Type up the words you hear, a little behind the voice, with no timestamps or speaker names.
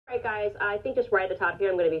right, guys, I think just right at the top here,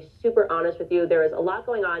 I'm going to be super honest with you. There is a lot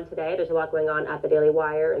going on today. There's a lot going on at the Daily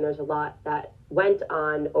Wire, and there's a lot that went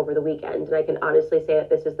on over the weekend. And I can honestly say that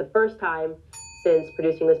this is the first time since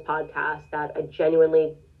producing this podcast that I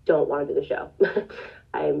genuinely don't want to do the show.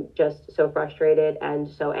 I'm just so frustrated and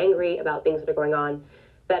so angry about things that are going on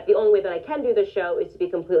that the only way that I can do this show is to be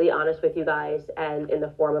completely honest with you guys and in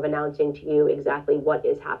the form of announcing to you exactly what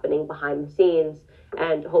is happening behind the scenes,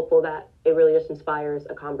 and hopeful that it really just inspires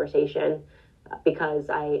a conversation because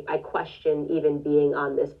I question even being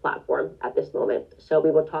on this platform at this moment. So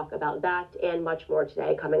we will talk about that and much more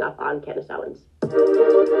today coming up on Candace Owens.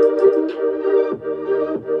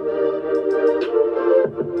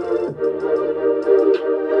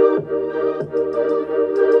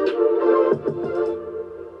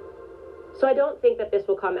 So I don't think that this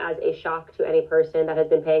will come as a shock to any person that has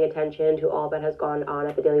been paying attention to all that has gone on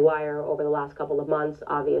at the Daily Wire over the last couple of months.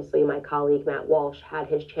 Obviously, my colleague Matt Walsh had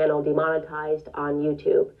his channel demonetized on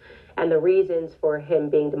YouTube. And the reasons for him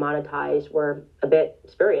being demonetized were a bit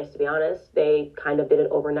spurious, to be honest. They kind of did it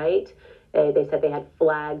overnight. They said they had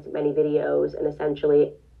flagged many videos, and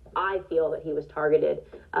essentially I feel that he was targeted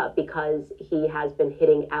because he has been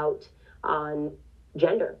hitting out on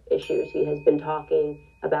gender issues. He has been talking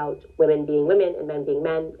about women being women and men being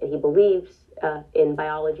men, and he believes in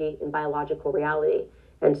biology and biological reality.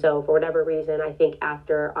 And so for whatever reason, I think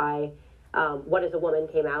after What is a Woman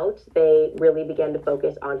came out, they really began to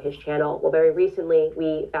focus on his channel. Well, very recently,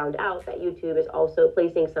 we found out that YouTube is also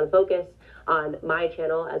placing some focus on my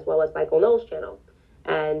channel as well as Michael Knowles' channel.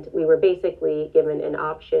 And we were basically given an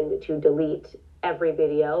option to delete every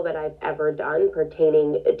video that I've ever done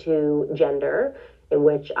pertaining to gender, in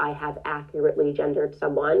which I have accurately gendered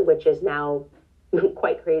someone, which is now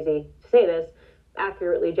quite crazy to say this.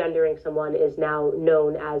 Accurately gendering someone is now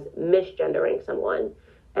known as misgendering someone,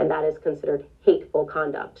 and that is considered hateful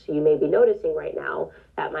conduct. So you may be noticing right now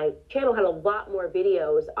that my channel had a lot more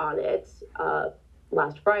videos on it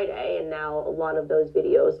last Friday, and now a lot of those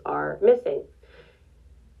videos are missing.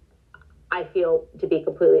 I feel, to be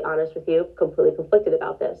completely honest with you, completely conflicted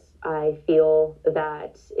about this. I feel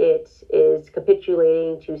that it is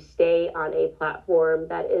capitulating to stay on a platform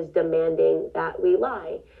that is demanding that we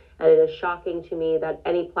lie. And it is shocking to me that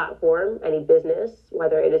any platform, any business,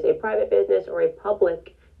 whether it is a private business or a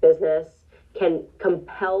public business, can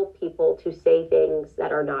compel people to say things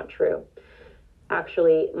that are not true.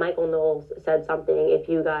 Actually, Michael Knowles said something, if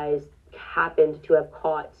you guys happened to have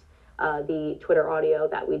caught the Twitter audio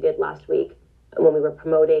that we did last week when we were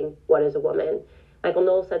promoting What is a Woman. Michael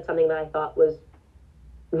Knowles said something that I thought was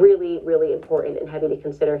really, really important and heavy to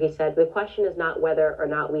consider. He said, the question is not whether or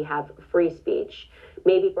not we have free speech.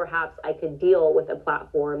 Maybe perhaps I could deal with a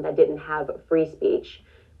platform that didn't have free speech,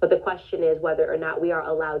 but the question is whether or not we are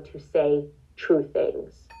allowed to say true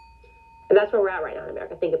things. And that's where we're at right now in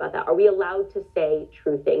America. Think about that. Are we allowed to say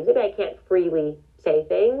true things? Maybe I can't freely say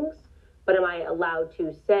things, but am I allowed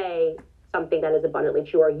to say something that is abundantly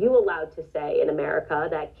true? Are you allowed to say in America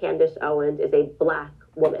that Candace Owens is a Black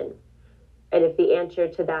woman? And if the answer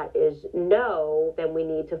to that is no, then we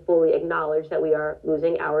need to fully acknowledge that we are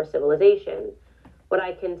losing our civilization. What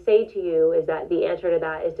I can say to you is that the answer to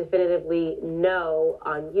that is definitively no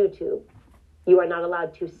on YouTube. You are not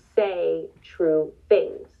allowed to say true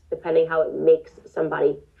things, depending how it makes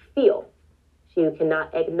somebody feel. So you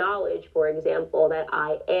cannot acknowledge, for example, that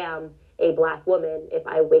I am a Black woman if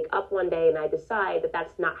I wake up one day and I decide that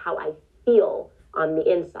that's not how I feel on the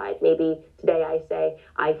inside. Maybe today I say,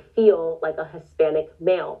 I feel like a Hispanic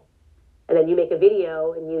male. And then you make a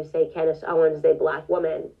video and you say, Candace Owens is a Black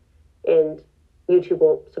woman. And YouTube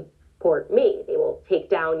will support me. They will take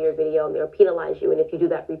down your video and they'll penalize you. And if you do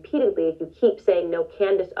that repeatedly, if you keep saying, no,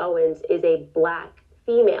 Candace Owens is a Black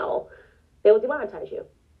female, they will demonetize you.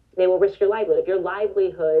 They will risk your livelihood. If your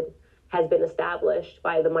livelihood has been established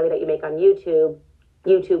by the money that you make on YouTube,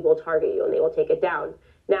 YouTube will target you and they will take it down.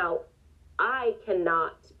 Now, I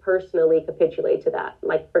cannot personally capitulate to that.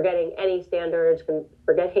 Like forgetting any standards,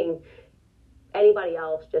 forgetting anybody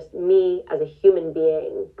else, just me as a human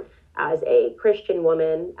being, as a Christian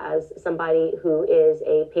woman, as somebody who is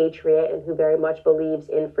a patriot and who very much believes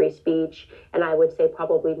in free speech. And I would say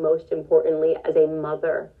probably most importantly, as a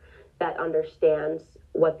mother that understands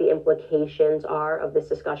what the implications are of this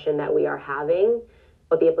discussion that we are having,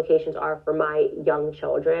 what the implications are for my young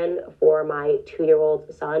children, for my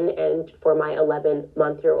 2-year-old son, and for my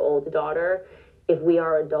 11-month-old daughter. If we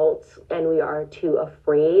are adults and we are too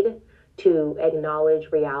afraid to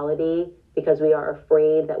acknowledge reality because we are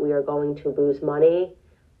afraid that we are going to lose money,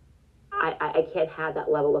 I can't have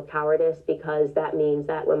that level of cowardice, because that means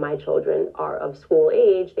that when my children are of school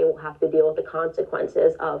age, they will have to deal with the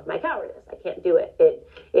consequences of my cowardice. I can't do it.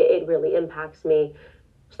 It really impacts me.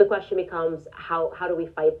 So the question becomes, how do we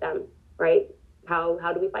fight them, right?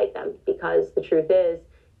 How do we fight them? Because the truth is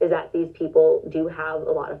that these people do have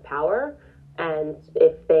a lot of power. And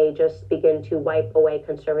if they just begin to wipe away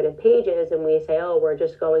conservative pages and we say, oh, we're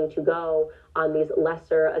just going to go on these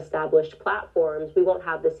lesser established platforms, we won't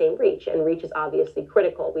have the same reach. And reach is obviously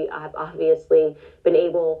critical. We have obviously been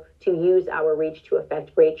able to use our reach to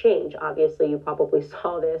affect great change. Obviously, you probably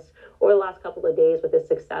saw this over the last couple of days with the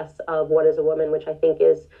success of What is a Woman, which I think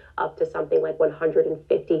is up to something like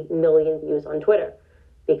 150 million views on Twitter,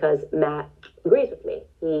 because Matt agrees with me.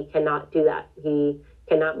 He cannot do that. He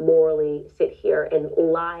cannot morally sit here and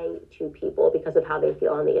lie to people because of how they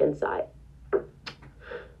feel on the inside.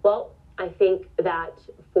 Well, I think that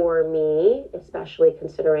for me, especially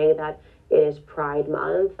considering that it is Pride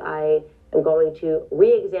Month, I am going to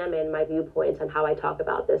re-examine my viewpoints on how I talk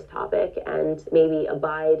about this topic and maybe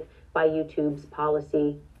abide by YouTube's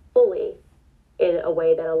policy fully in a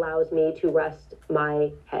way that allows me to rest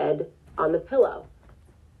my head on the pillow.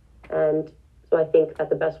 And so I think that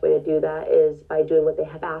the best way to do that is by doing what they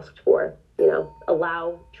have asked for,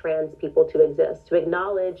 allow trans people to exist, to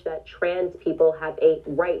acknowledge that trans people have a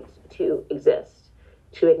right to exist,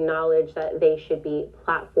 to acknowledge that they should be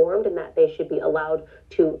platformed and that they should be allowed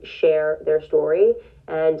to share their story.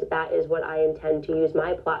 And that is what I intend to use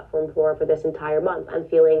my platform for this entire month. I'm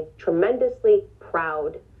feeling tremendously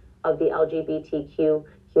proud of the LGBTQ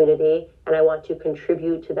community, and I want to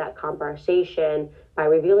contribute to that conversation by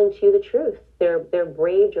revealing to you the truth, their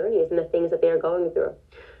brave journeys and the things that they are going through.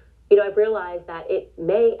 I've realized that it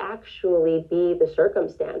may actually be the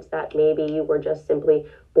circumstance that maybe you were just simply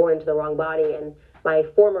born into the wrong body. And my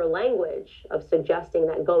former language of suggesting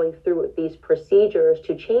that going through these procedures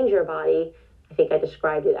to change your body, I think I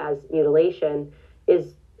described it as mutilation,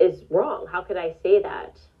 is wrong. How could I say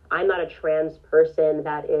that? I'm not a trans person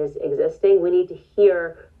that is existing. We need to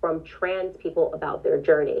hear from trans people about their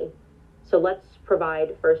journey. So let's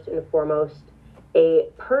provide, first and foremost, a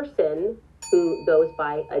person who goes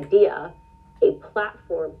by Adia, a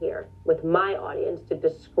platform here with my audience to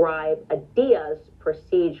describe Adia's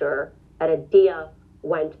procedure that Adia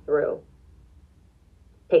went through.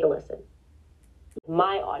 Take a listen.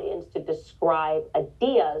 My audience to describe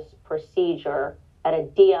Adia's procedure that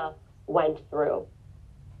Adia went through.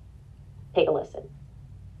 Take a listen.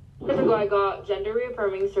 Years ago, I got gender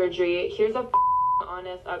reaffirming surgery. Here's a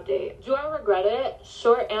honest update. Do I regret it?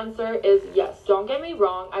 Short answer is yes. Don't get me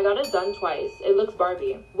wrong, I got it done twice. It looks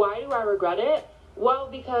Barbie. Why do I regret it? Well,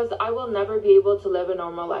 because I will never be able to live a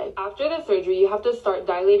normal life. After the surgery, you have to start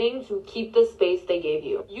dilating to keep the space they gave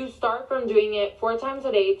you. You start from doing it 4 times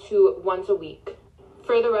a day to once a week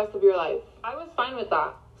for the rest of your life. I was fine with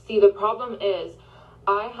that. See, the problem is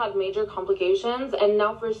I had major complications, and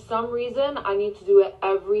now for some reason I need to do it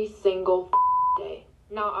every single day.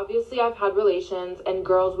 Now, obviously, I've had relations, and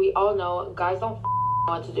girls, we all know guys don't know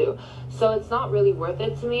what to do. So it's not really worth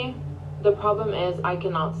it to me. The problem is I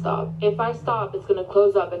cannot stop. If I stop, it's going to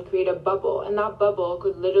close up and create a bubble, and that bubble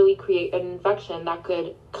could literally create an infection that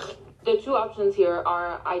could... The 2 options here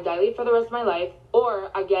are I dilate for the rest of my life,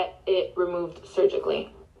 or I get it removed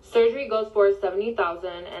surgically. Surgery goes for $70,000,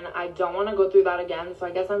 and I don't want to go through that again, so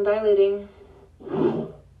I guess I'm dilating.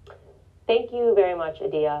 Thank you very much,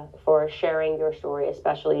 Adia, for sharing your story,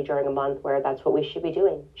 especially during a month where that's what we should be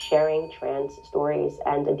doing, sharing trans stories.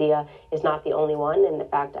 And Adia is not the only one. And in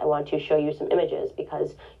fact, I want to show you some images,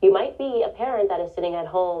 because you might be a parent that is sitting at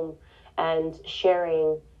home and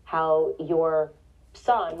sharing how your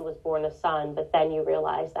son was born a son, but then you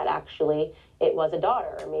realize that actually it was a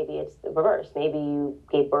daughter, or maybe it's the reverse. Maybe you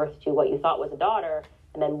gave birth to what you thought was a daughter,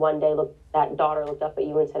 and then one day that daughter looked up at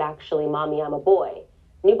you and said, actually, Mommy, I'm a boy.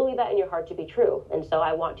 And you believe that in your heart to be true. And so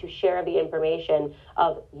I want to share the information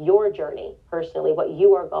of your journey personally, what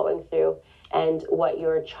you are going through, and what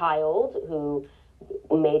your child, who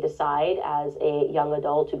may decide as a young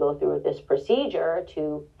adult to go through this procedure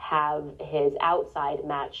to have his outside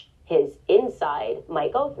match his inside,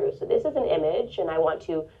 might go through. So this is an image, and I want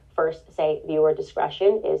to first say viewer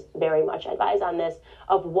discretion is very much advised on this,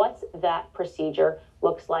 of what that procedure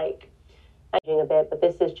looks like. A bit, but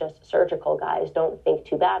this is just surgical, guys. Don't think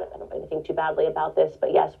too bad. I don't really think too badly about this,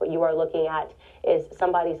 but yes, what you are looking at is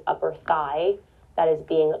somebody's upper thigh that is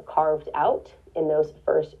being carved out in those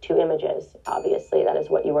first 2 images. Obviously, that is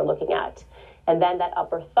what you are looking at. And then that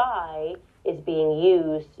upper thigh is being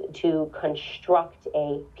used to construct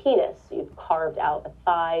a penis. You've carved out a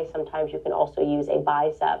thigh. Sometimes you can also use a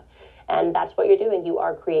bicep. And that's what you're doing. You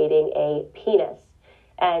are creating a penis.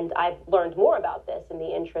 And I've learned more about this in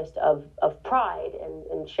the interest of pride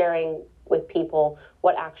and sharing with people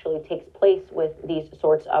what actually takes place with these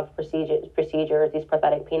sorts of procedures, these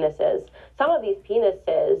prosthetic penises. Some of these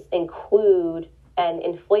penises include an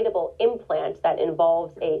inflatable implant that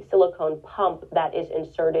involves a silicone pump that is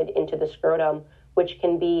inserted into the scrotum, which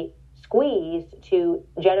can be squeezed to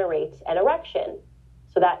generate an erection.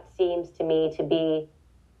 So that seems to me to be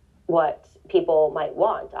what people might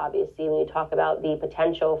want, obviously, when you talk about the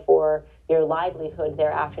potential for your livelihood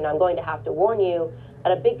thereafter. Now, I'm going to have to warn you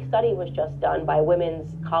that a big study was just done by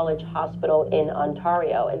Women's College Hospital in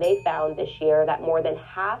Ontario, and they found this year that more than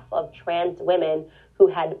half of trans women who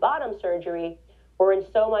had bottom surgery were in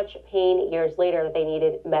so much pain years later that they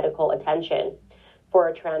needed medical attention.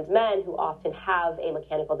 For trans men who often have a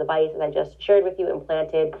mechanical device, as I just shared with you,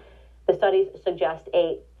 implanted, the studies suggest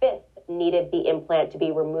a fifth needed the implant to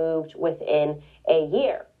be removed within a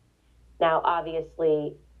year. Now,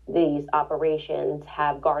 obviously, these operations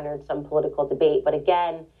have garnered some political debate, but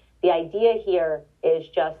again, the idea here is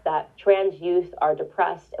just that trans youth are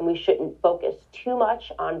depressed and we shouldn't focus too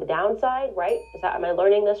much on the downside, right? Am I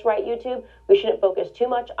learning this right, YouTube? We shouldn't focus too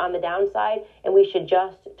much on the downside and we should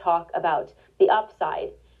just talk about the upside.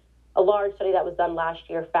 A large study that was done last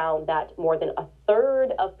year found that more than a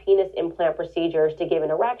third of penis implant procedures to give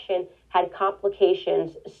an erection had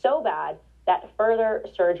complications so bad that further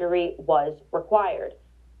surgery was required.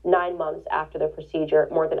 9 months after the procedure,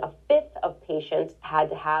 more than a fifth of patients had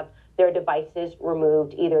to have their devices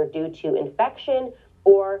removed either due to infection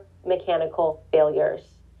or mechanical failures.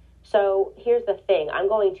 So here's the thing. I'm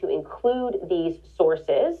going to include these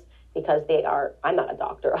sources because I'm not a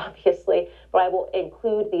doctor, obviously, but I will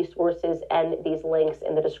include these sources and these links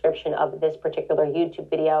in the description of this particular YouTube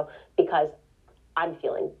video because I'm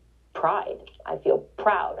feeling pride. I feel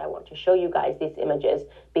proud. I want to show you guys these images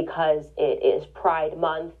because it is Pride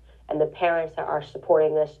Month and the parents that are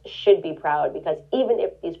supporting this should be proud because even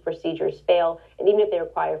if these procedures fail and even if they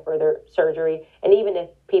require further surgery and even if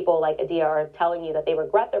people like Adia are telling you that they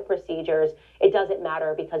regret their procedures, it doesn't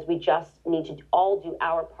matter because we just need to all do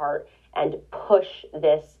our part and push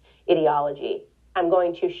this ideology. I'm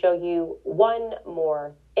going to show you one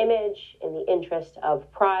more image in the interest of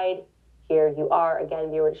pride. Here you are. Again,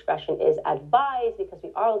 viewer discretion is advised because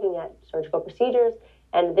we are looking at surgical procedures,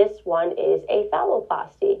 and this one is a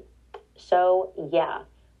phalloplasty. So, yeah,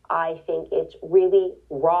 I think it's really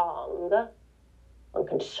wrong when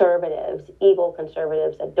conservatives, evil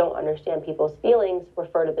conservatives that don't understand people's feelings,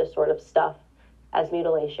 refer to this sort of stuff as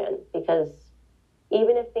mutilation. Because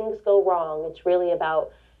even if things go wrong, it's really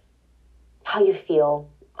about how you feel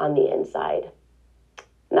on the inside.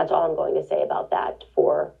 And that's all I'm going to say about that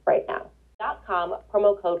for right now. .com,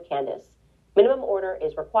 promo code Candace. Minimum order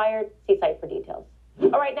is required. See site for details.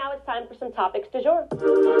 All right, now it's time for some topics du jour.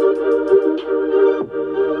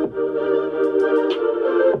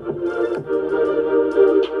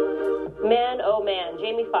 Man, oh man,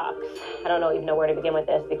 Jamie Foxx. I don't even know where to begin with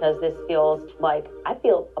this because this feels like I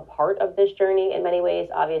feel a part of this journey in many ways.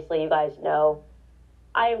 Obviously, you guys know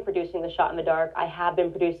I am producing The Shot in the Dark. I have been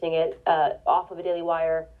producing it off of a Daily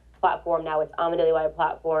Wire platform. Now it's on the Daily Wire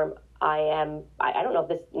platform. I don't know if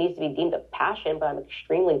this needs to be deemed a passion, but I'm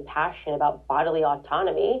extremely passionate about bodily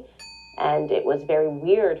autonomy. And it was very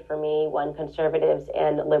weird for me when conservatives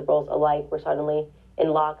and liberals alike were suddenly in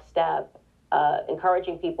lockstep,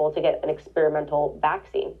 encouraging people to get an experimental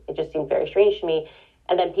vaccine. It just seemed very strange to me.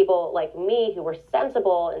 And then people like me who were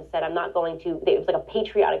sensible and said, I'm not going to, it was like a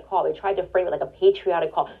patriotic call. They tried to frame it like a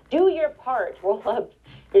patriotic call. Do your part, roll up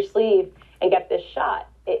your sleeve and get this shot.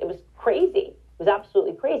 It was crazy. It was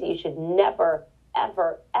absolutely crazy. You should never,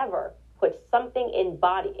 ever, ever put something in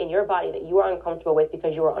your body that you are uncomfortable with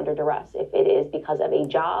because you are under duress. If it is because of a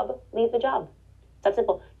job, leave the job. It's that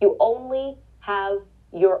simple. You only have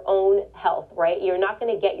your own health, right? You're not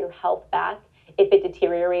going to get your health back if it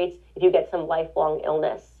deteriorates, if you get some lifelong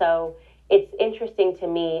illness. So it's interesting to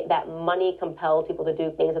me that money compelled people to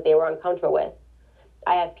do things that they were uncomfortable with.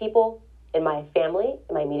 I have people in my family,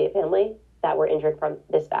 in my immediate family, that were injured from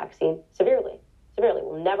this vaccine severely.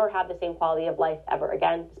 Will never have the same quality of life ever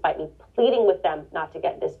again, despite me pleading with them not to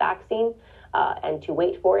get this vaccine and to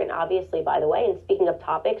wait for it. And obviously, by the way, and speaking of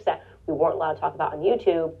topics that we weren't allowed to talk about on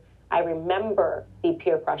YouTube, I remember the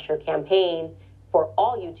peer pressure campaign for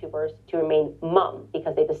all YouTubers to remain mum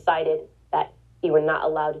because they decided that you were not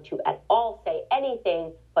allowed to at all say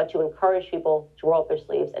anything but to encourage people to roll up their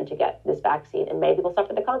sleeves and to get this vaccine. And many people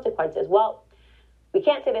suffered the consequences. Well, we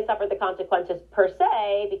can't say they suffered the consequences per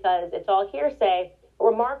se because it's all hearsay,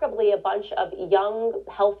 remarkably, a bunch of young,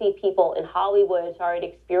 healthy people in Hollywood started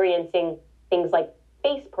experiencing things like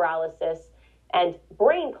face paralysis and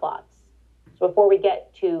brain clots. So before we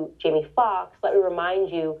get to Jamie Foxx, let me remind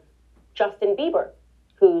you, Justin Bieber,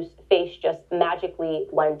 whose face just magically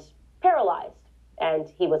went paralyzed. And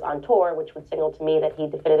he was on tour, which would signal to me that he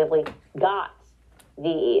definitively got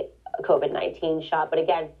the COVID-19 shot. But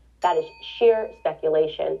again, that is sheer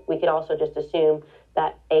speculation. We can also just assume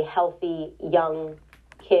that a healthy young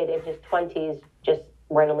kid in his 20s just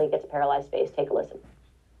randomly gets a paralyzed face. Take a listen.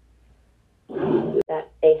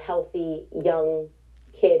 That a healthy young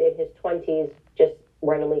kid in his 20s just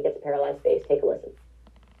randomly gets a paralyzed face. Take a listen.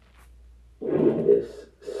 This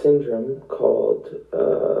syndrome called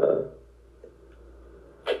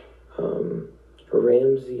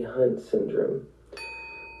Ramsay-Hunt syndrome,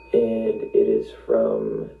 and it is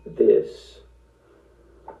from this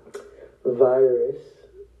virus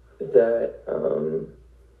that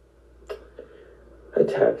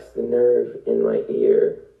attacks the nerve in my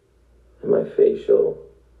ear and my facial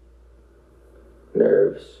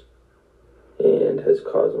nerves and has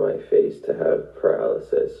caused my face to have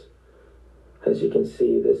paralysis. As you can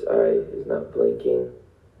see, this eye is not blinking.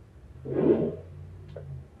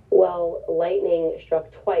 Well, lightning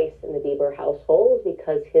struck twice in the Bieber household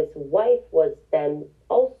because his wife was then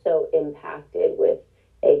also impacted with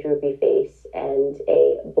a droopy face and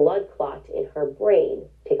a blood clot in her brain.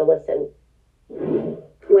 Take a listen.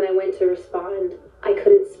 When I went to respond, I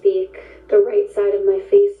couldn't speak. The right side of my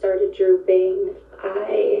face started drooping.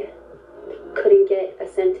 I couldn't get a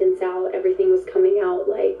sentence out. Everything was coming out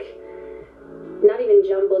like, not even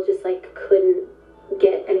jumbled, just like couldn't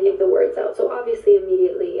get any of the words out. So obviously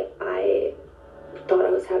immediately I thought I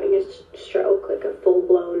was having a stroke, like a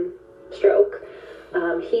full-blown stroke.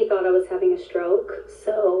 He thought I was having a stroke,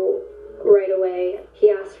 so right away he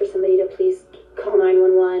asked for somebody to please call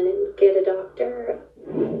 911 and get a doctor.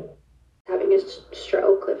 Having a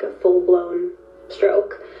stroke, like a full-blown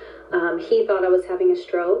stroke. He thought I was having a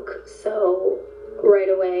stroke, so right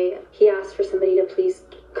away he asked for somebody to please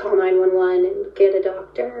call 911 and get a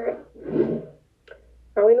doctor.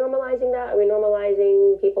 Are we normalizing that? Are we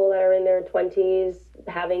normalizing people that are in their 20s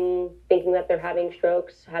thinking that they're having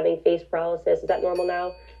strokes, having face paralysis? Is that normal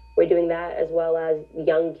now? We're doing that as well as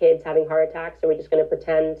young kids having heart attacks. Are we just going to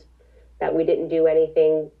pretend that we didn't do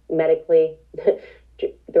anything medically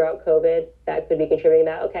throughout COVID that could be contributing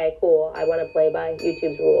to that? Okay, cool. I want to play by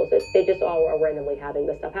YouTube's rules. They just all are randomly having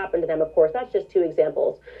this stuff happen to them. Of course, that's just two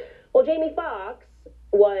examples. Well, Jamie Foxx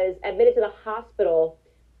was admitted to the hospital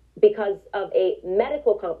because of a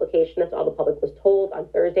medical complication. That's all the public was told on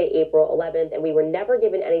Thursday, April 11th, and we were never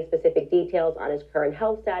given any specific details on his current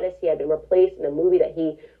health status. He had been replaced in a movie that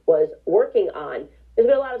he was working on. There's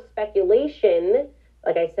been a lot of speculation.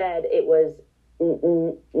 Like I said, it was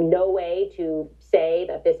no way to say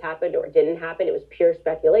that this happened or it didn't happen. It was pure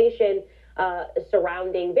speculation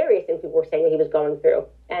surrounding various things people were saying that he was going through.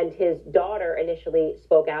 And his daughter initially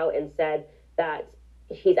spoke out and said that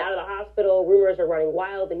he's out of the hospital. Rumors are running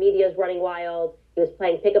wild. The media is running wild. He was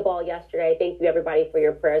playing pickleball yesterday. Thank you, everybody, for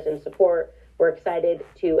your prayers and support. We're excited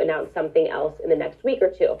to announce something else in the next week or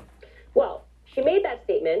two. Well, she made that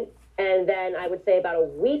statement, and then I would say about a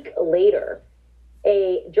week later,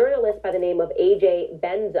 a journalist by the name of AJ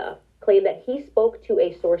Benza claimed that he spoke to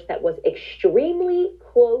a source that was extremely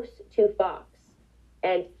close to Fox.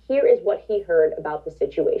 And here is what he heard about the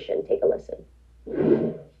situation. Take a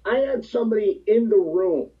listen. I had somebody in the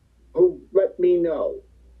room who let me know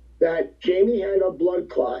that Jamie had a blood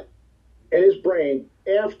clot in his brain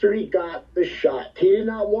after he got the shot. He did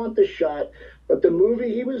not want the shot, but the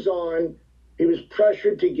movie he was on, he was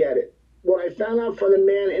pressured to get it. What I found out from the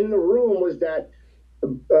man in the room was that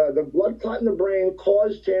the blood clot in the brain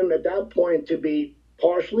caused him at that point to be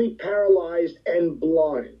partially paralyzed and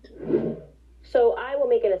blind. So I will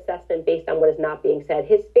make an assessment based on what is not being said.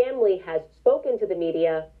 His family has spoken to the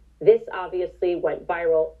media. This obviously went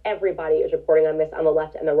viral. Everybody is reporting on this on the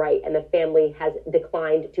left and the right, and the family has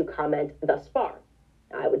declined to comment thus far.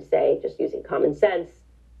 I would say, just using common sense,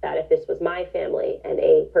 that if this was my family and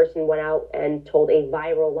a person went out and told a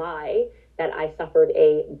viral lie that I suffered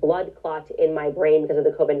a blood clot in my brain because of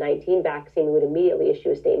the COVID-19 vaccine, we would immediately issue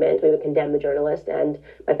a statement. We would condemn the journalist, and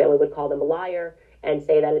my family would call them a liar and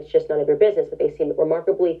say that it's just none of your business. But they seem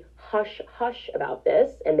remarkably hush-hush about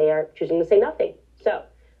this, and they are choosing to say nothing. So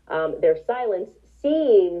their silence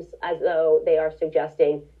seems as though they are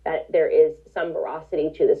suggesting that there is some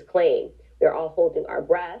veracity to this claim. We're all holding our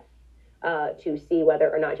breath to see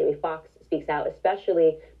whether or not Jamie Foxx speaks out,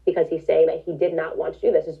 especially because he's saying that he did not want to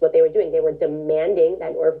do this. This is what they were doing. They were demanding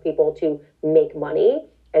that in order for people to make money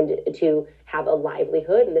and to have a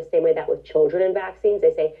livelihood. In the same way that with children and vaccines,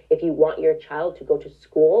 they say if you want your child to go to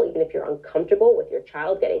school, even if you're uncomfortable with your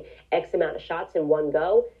child getting X amount of shots in one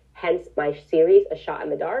go, hence my series, A Shot in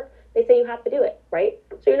the Dark, they say you have to do it, right?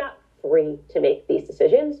 So you're not free to make these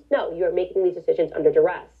decisions. No, you're making these decisions under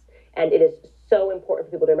duress. And it is so important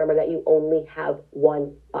for people to remember that you only have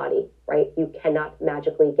one body, right? You cannot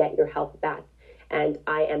magically get your health back. And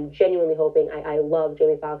I am genuinely hoping, I love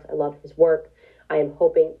Jamie Foxx, I love his work. I am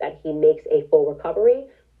hoping that he makes a full recovery,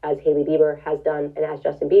 as Hailey Bieber has done and as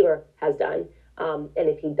Justin Bieber has done. And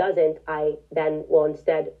if he doesn't, I then will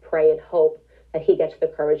instead pray and hope that he gets the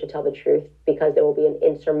courage to tell the truth, because there will be an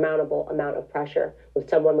insurmountable amount of pressure with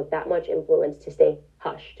someone with that much influence to stay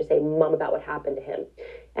hush, to say mum about what happened to him.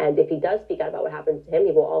 And if he does speak out about what happened to him,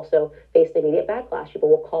 he will also face the immediate backlash. People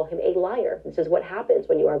will call him a liar. This is what happens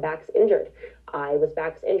when you are vax injured. I was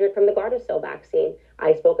vax injured from the Gardasil vaccine.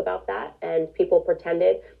 I spoke about that, and people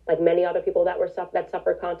pretended, like many other people that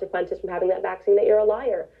suffered consequences from having that vaccine, that you're a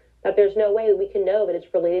liar, that there's no way we can know that it's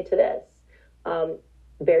related to this.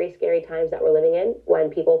 Very scary times that we're living in,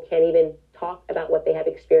 when people can't even talk about what they have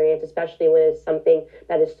experienced, especially when it's something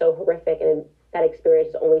that is so horrific and that experience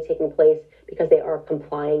is only taking place because they are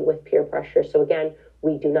complying with peer pressure. So again,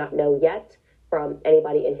 we do not know yet from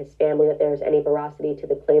anybody in his family that there's any veracity to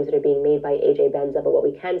the claims that are being made by AJ Benza, but what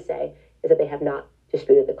we can say is that they have not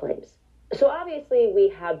disputed the claims. So obviously we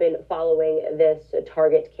have been following this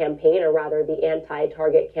Target campaign, or rather the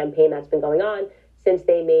anti-Target campaign that's been going on since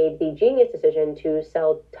they made the genius decision to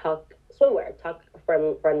sell Tuck swimwear,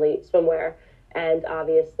 Tuck-friendly swimwear. And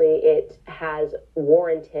obviously it has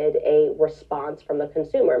warranted a response from the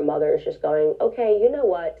consumer. Mothers just going, okay, you know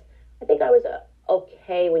what? I think I was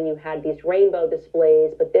okay when you had these rainbow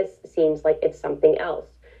displays, but this seems like it's something else.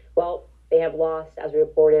 Well, they have lost, as we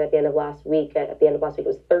reported at the end of last week, it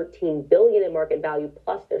was $13 billion in market value,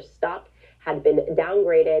 plus their stock had been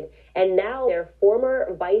downgraded. And now their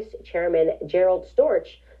former vice chairman, Gerald Storch,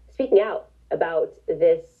 speaking out about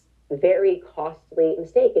this very costly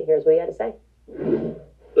mistake. And here's what he had to say.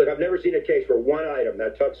 Look, I've never seen a case where one item,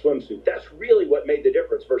 that Tuck swimsuit, that's really what made the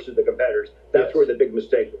difference versus the competitors. That's where the big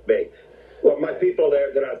mistake was made. Well, my people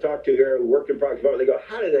there that I've talked to here who worked in product development, they go,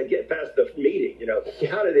 how did they get past the meeting?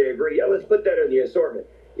 How did they agree? Yeah, let's put that in the assortment.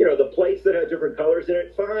 The plates that have different colors in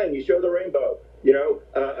it, fine, you show the rainbow.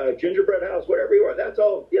 A gingerbread house, whatever you want, that's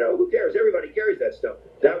all, who cares? Everybody carries that stuff.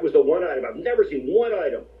 That was the one item. I've never seen one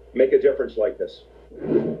item make a difference like this.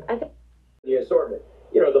 The assortment.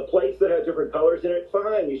 The plates that have different colors in it,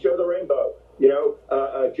 fine, you show the rainbow.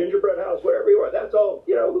 A gingerbread house, whatever you want, that's all,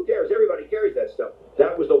 who cares? Everybody carries that stuff.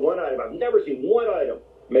 That was the one item. I've never seen one item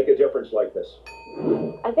make a difference like this.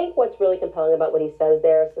 I think what's really compelling about what he says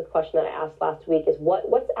there is the question that I asked last week is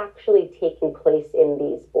what's actually taking place in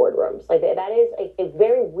these boardrooms. Like, that is a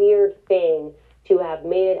very weird thing to have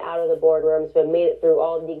made it out of the boardrooms, to have made it through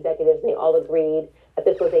all of the executives, and they all agreed that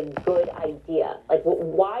this was a good idea. Like,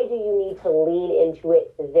 why do you need to lean into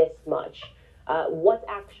it this much? What's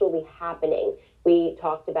actually happening? We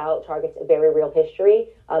talked about Target's very real history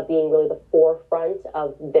of being really the forefront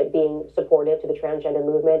of being supportive to the transgender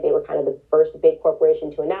movement. They were kind of the first big corporation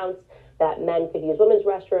to announce that men could use women's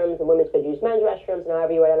restrooms and women could use men's restrooms, and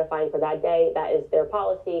however you're identifying for that day, that is their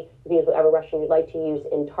policy. You can use whatever restroom you'd like to use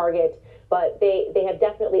in Target. But they have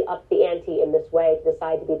definitely upped the ante in this way to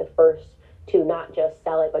decide to be the first to not just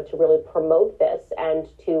sell it, but to really promote this, and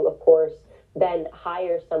to, of course, then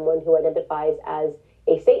hire someone who identifies as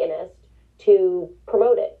a Satanist to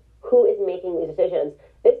promote it. Who is making these decisions?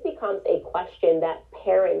 This becomes a question that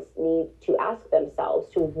parents need to ask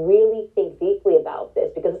themselves, to really think deeply about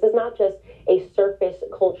this, because this is not just a surface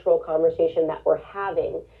cultural conversation that we're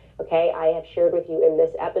having. Okay, I have shared with you in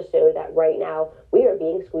this episode that right now we are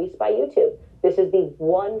being squeezed by YouTube. This is the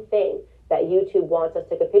one thing that YouTube wants us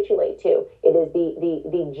to capitulate to. It is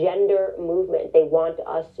the gender movement. They want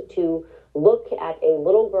us to look at a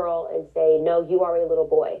little girl and say, no, you are a little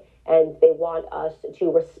boy. And they want us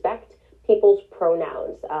to respect people's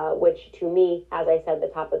pronouns, which to me, as I said at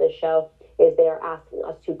the top of the show, is they are asking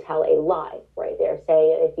us to tell a lie, right? They're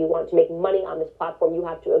saying if you want to make money on this platform, you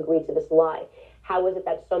have to agree to this lie. How is it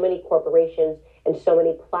that so many corporations and so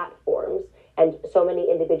many platforms and so many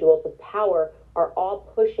individuals with power are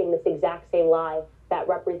all pushing this exact same lie that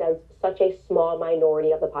represents such a small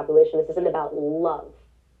minority of the population? This isn't about love.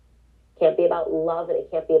 It can't be about love, and it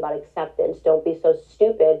can't be about acceptance. Don't be so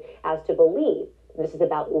stupid as to believe this is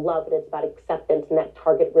about love and it's about acceptance, and that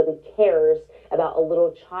Target really cares about a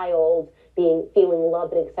little child feeling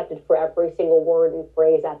loved and accepted for every single word and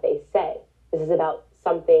phrase that they say. This is about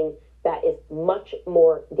something that is much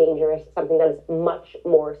more dangerous, something that is much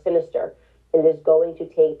more sinister. And it is going to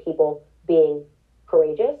take people being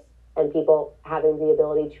courageous and people having the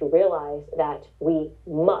ability to realize that we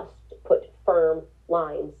must put firm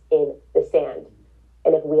lines in the sand.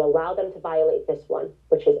 And if we allow them to violate this one,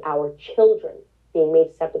 which is our children being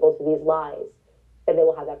made susceptible to these lies, then they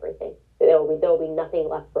will have everything. There will be nothing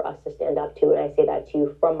left for us to stand up to. And I say that to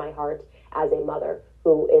you from my heart as a mother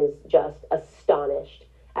who is just astonished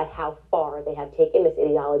at how far they have taken this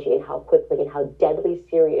ideology and how quickly and how deadly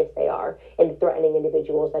serious they are in threatening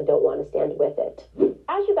individuals that don't want to stand with it.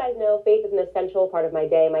 As you guys know, faith is an essential part of my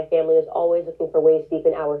day. My family is always looking for ways to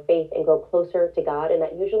deepen our faith and grow closer to God, and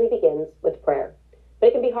that usually begins with prayer. But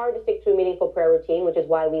it can be hard to stick to a meaningful prayer routine, which is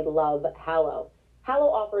why we love Hallow.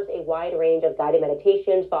 Hallow offers a wide range of guided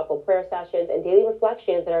meditations, thoughtful prayer sessions, and daily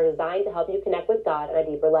reflections that are designed to help you connect with God on a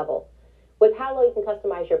deeper level. With Hallow, you can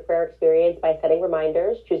customize your prayer experience by setting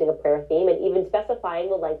reminders, choosing a prayer theme, and even specifying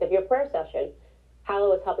the length of your prayer session.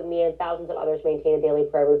 Hallow is helping me and thousands of others maintain a daily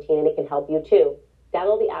prayer routine, and it can help you too.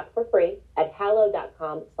 Download the app for free at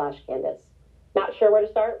hallow.com/Candace. Not sure where to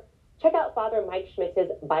start? Check out Father Mike Schmitz's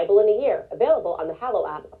Bible in a Year, available on the Hallow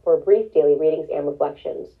app for brief daily readings and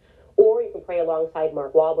reflections. Or you can pray alongside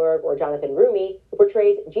Mark Wahlberg or Jonathan Rumi, who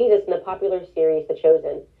portrays Jesus in the popular series The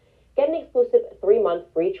Chosen. Get an exclusive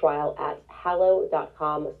 3-month free trial at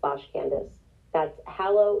hallow.com/Candace. That's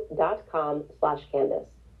hallow.com/Candace.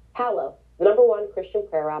 Hallow, the #1 Christian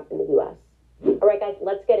prayer app in the U.S. All right, guys,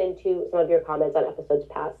 let's get into some of your comments on episodes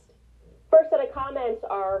past. First set of comments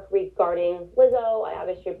are regarding Lizzo. I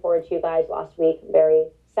obviously reported to you guys last week, very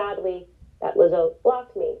sadly, that Lizzo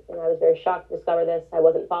blocked me. And I was very shocked to discover this. I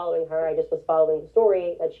wasn't following her. I just was following the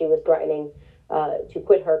story that she was threatening to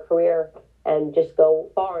quit her career and just go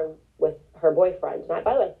foreign with her boyfriend. And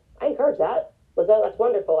by the way, I encourage that. Lizzo, that's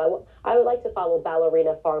wonderful. I would like to follow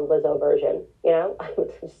ballerina farm Lizzo version. You know, I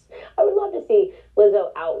would love to see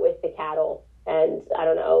Lizzo out with the cattle and, I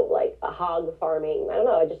don't know, like a hog farming. I don't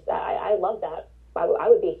know. I love that. I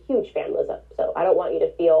would be a huge fan, Lizzo. So I don't want you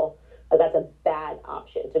to feel like that's a bad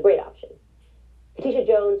option. It's a great option. Katisha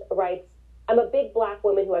Jones writes, I'm a big black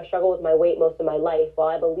woman who has struggled with my weight most of my life. While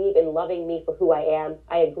I believe in loving me for who I am,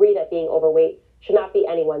 I agree that being overweight should not be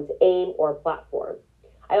anyone's aim or platform.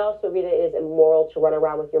 I also agree that it is immoral to run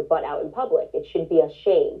around with your butt out in public. It should be a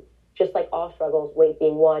shame. Just like all struggles, weight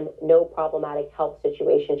being one, no problematic health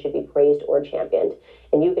situation should be praised or championed.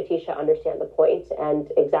 And you, Katisha, understand the point. And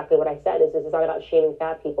exactly what I said is this is not about shaming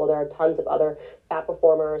fat people. There are tons of other fat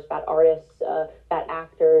performers, fat artists, fat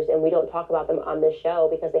actors, and we don't talk about them on this show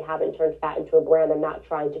because they haven't turned fat into a brand. They're not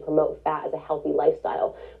trying to promote fat as a healthy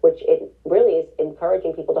lifestyle, which it really is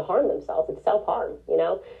encouraging people to harm themselves. It's self-harm, you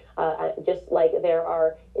know? Just like there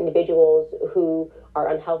are individuals who are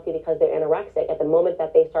unhealthy because they're anorexic, at the moment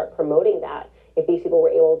that they start promoting that, if these people were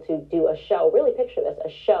able to do a show, really picture this, a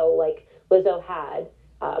show like Lizzo had,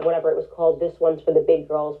 whatever it was called, This One's for the Big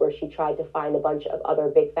Girls, where she tried to find a bunch of other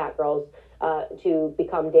big fat girls to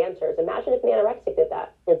become dancers. Imagine if an anorexic did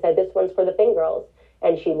that and said, this one's for the thin girls.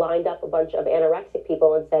 And she lined up a bunch of anorexic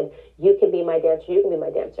people and said, you can be my dancer, you can be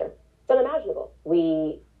my dancer. It's unimaginable.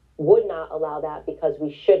 We would not allow that because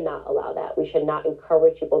we should not allow that. We should not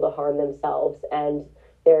encourage people to harm themselves. And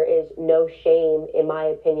there is no shame, in my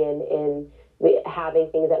opinion, in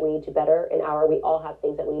having things that we need to better we all have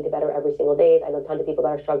things that we need to better every single day. I know tons of people that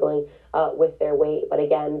are struggling with their weight, but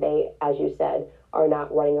again, they, as you said, are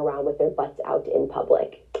not running around with their butts out in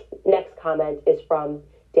public. Next comment is from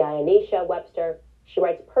Dionysia Webster. She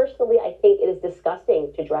writes, personally, I think it is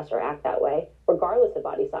disgusting to dress or act that way, regardless of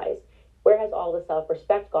body size. Where has all the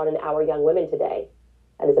self-respect gone in our young women today?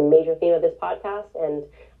 That is a major theme of this podcast, and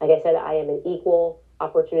like I said, I am an equal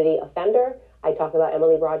opportunity offender. I talk about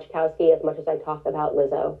Emily Ratajkowski as much as I talk about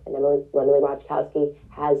Lizzo. And Emily Ratajkowski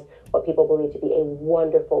has what people believe to be a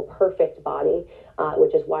wonderful, perfect body,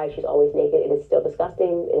 which is why she's always naked. It is still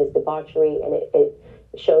disgusting. It is debauchery, and it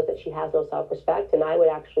shows that she has no self-respect. And I would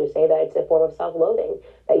actually say that it's a form of self-loathing,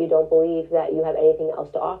 that you don't believe that you have anything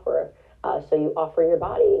else to offer. So you offer your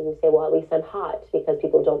body, and you say, well, at least I'm hot, because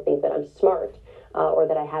people don't think that I'm smart. Or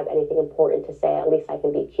that I have anything important to say. At least I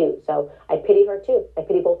can be cute. So I pity her too. I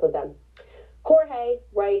pity both of them. Jorge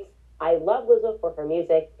writes, I love Lizzo for her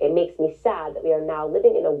music. It makes me sad that we are now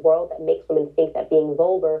living in a world that makes women think that being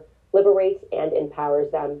vulgar liberates and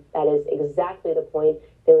empowers them. That is exactly the point.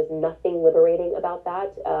 There is nothing liberating about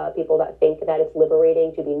that. People that think that it's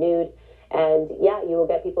liberating to be nude. And yeah, you will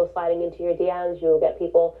get people sliding into your DMs. You will get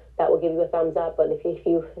people that will give you a thumbs up. But if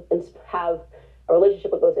you have a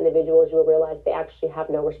relationship with those individuals, you will realize they actually have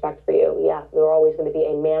no respect for you. Yeah, there are always going to be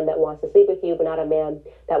a man that wants to sleep with you, but not a man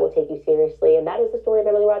that will take you seriously. And that is the story of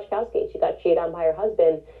Emily Ratajkowski. She got cheated on by her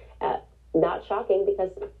husband not shocking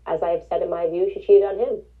because, as I have said in my view, she cheated on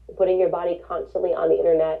him. Putting your body constantly on the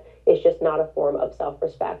internet is just not a form of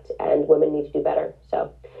self-respect, and women need to do better.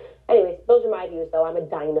 So anyways, those are my views, though. I'm a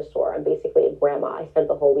dinosaur. I'm basically a grandma. I spent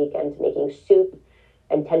the whole weekend making soup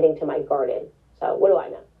and tending to my garden. So what do I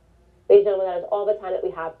know? Ladies and gentlemen, that is all the time that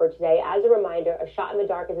we have for today. As a reminder, A Shot in the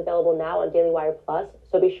Dark is available now on Daily Wire Plus.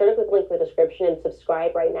 So be sure to click the link in the description and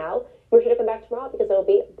subscribe right now. Be sure to come back tomorrow because there will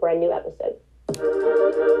be a brand new episode.